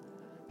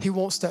 He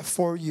wants that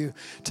for you.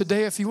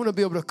 Today, if you want to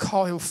be able to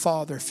call him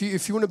Father, if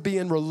you want to be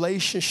in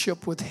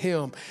relationship with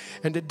him,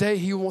 and today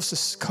he wants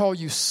to call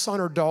you son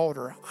or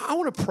daughter, I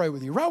want to pray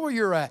with you right where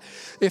you're at.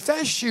 If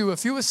that's you,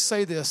 if you would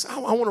say this, I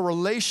want a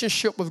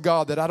relationship with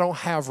God that I don't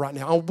have right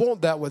now. I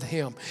want that with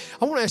him.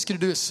 I want to ask you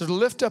to do this. So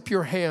lift up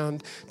your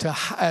hand to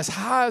as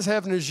high as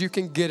heaven as you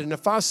can get it. And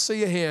if I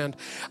see a hand,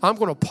 I'm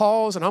going to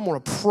pause and I'm going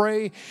to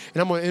pray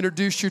and I'm going to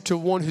introduce you to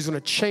one who's going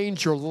to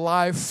change your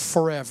life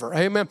forever.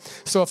 Amen.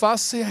 So if I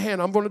see a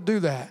hand, I'm going to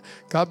do that.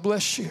 God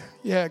bless you.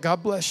 Yeah,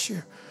 God bless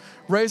you.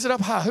 Raise it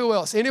up high. Who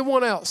else?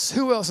 Anyone else?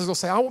 Who else is going to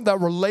say, I want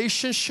that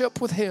relationship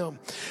with him.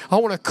 I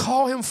want to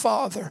call him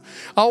Father.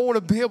 I want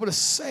to be able to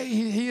say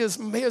he is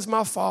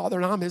my Father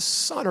and I'm his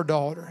son or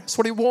daughter. That's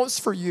what he wants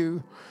for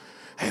you.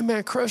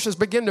 Amen. Christians,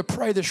 begin to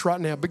pray this right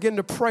now. Begin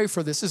to pray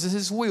for this. This is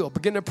his will.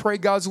 Begin to pray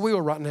God's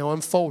will right now,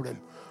 unfolding.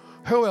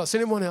 Who else?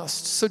 Anyone else?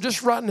 So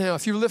just right now,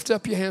 if you lift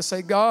up your hand and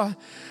say, God,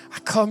 I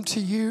come to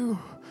you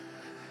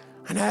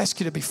and I ask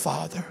you to be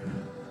Father.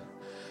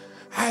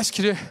 I ask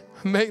you to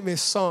make me a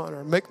son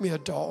or make me a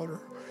daughter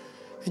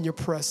in your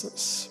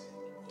presence.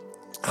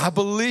 I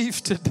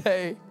believe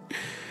today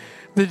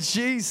that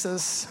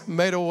Jesus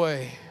made a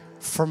way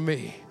for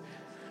me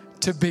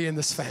to be in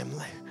this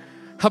family.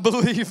 I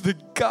believe the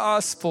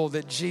gospel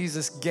that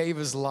Jesus gave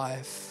his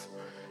life.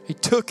 He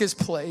took his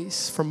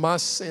place for my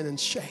sin and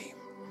shame.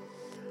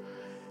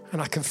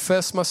 And I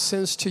confess my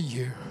sins to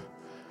you.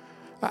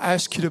 I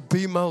ask you to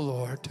be my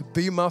Lord, to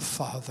be my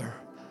Father.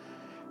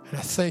 And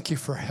I thank you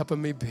for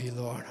helping me be,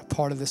 Lord, a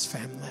part of this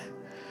family.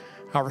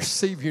 I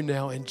receive you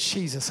now in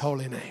Jesus'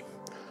 holy name.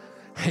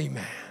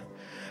 Amen.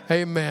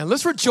 Amen.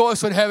 Let's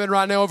rejoice in heaven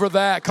right now over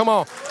that. Come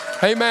on.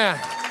 Amen.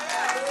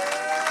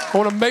 I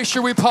want to make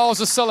sure we pause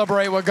to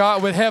celebrate with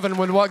heaven,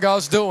 with what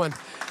God's doing.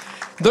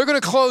 They're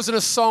going to close in a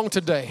song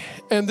today.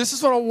 And this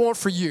is what I want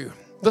for you.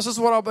 This is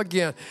what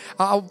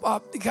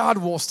God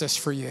wants this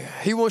for you.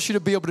 He wants you to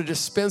be able to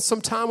just spend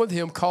some time with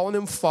him, calling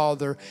him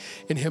Father,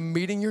 and him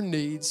meeting your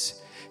needs,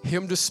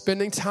 him just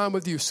spending time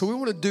with you. So we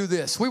want to do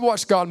this. We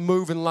watched God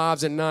move in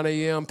lives at 9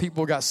 a.m.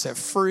 People got set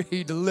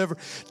free, delivered.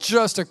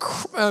 Just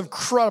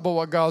incredible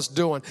what God's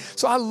doing.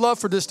 So I love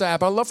for this to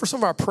happen. I love for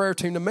some of our prayer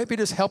team to maybe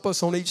just help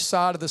us on each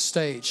side of the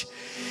stage.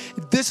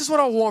 This is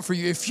what I want for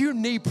you. If you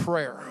need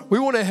prayer, we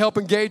want to help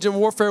engage in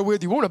warfare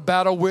with you. We want to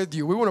battle with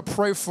you. We want to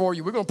pray for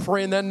you. We're going to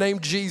pray in that name,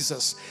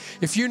 Jesus.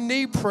 If you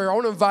need prayer, I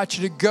want to invite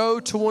you to go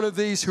to one of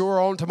these who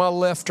are on to my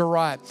left or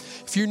right.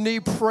 If you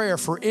need prayer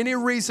for any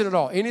reason at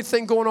all,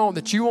 anything going on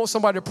that you want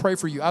somebody to pray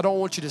for you, I don't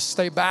want you to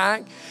stay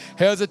back,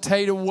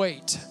 hesitate, and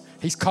wait.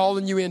 He's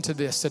calling you into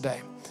this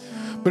today.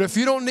 But if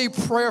you don't need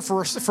prayer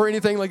for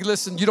anything, like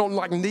listen, you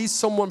don't need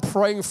someone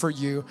praying for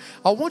you,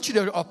 I want you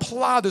to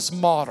apply this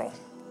model.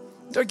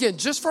 Again,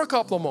 just for a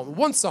couple of moments,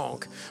 one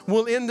song.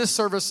 We'll end this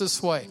service this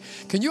way.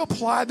 Can you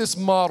apply this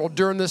model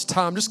during this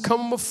time? Just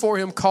coming before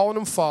him, calling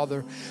him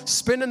Father,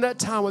 spending that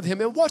time with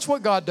him, and watch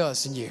what God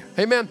does in you.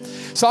 Amen?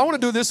 So I want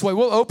to do it this way.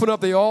 We'll open up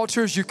the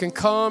altars. You can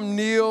come,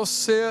 kneel,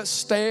 sit,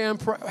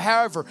 stand, pray,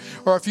 however.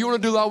 Or if you want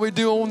to do like we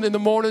do in the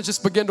morning,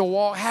 just begin to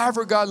walk,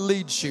 however God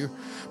leads you.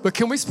 But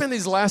can we spend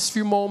these last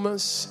few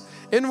moments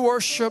in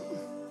worship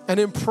and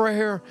in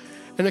prayer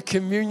and in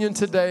communion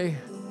today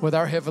with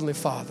our Heavenly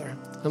Father?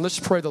 And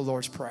let's pray the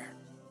Lord's Prayer.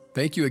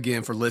 Thank you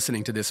again for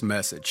listening to this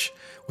message.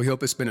 We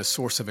hope it's been a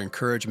source of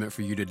encouragement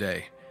for you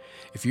today.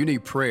 If you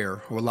need prayer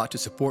or would like to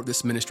support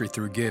this ministry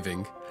through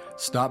giving,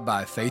 stop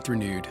by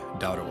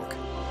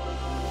faithrenewed.org.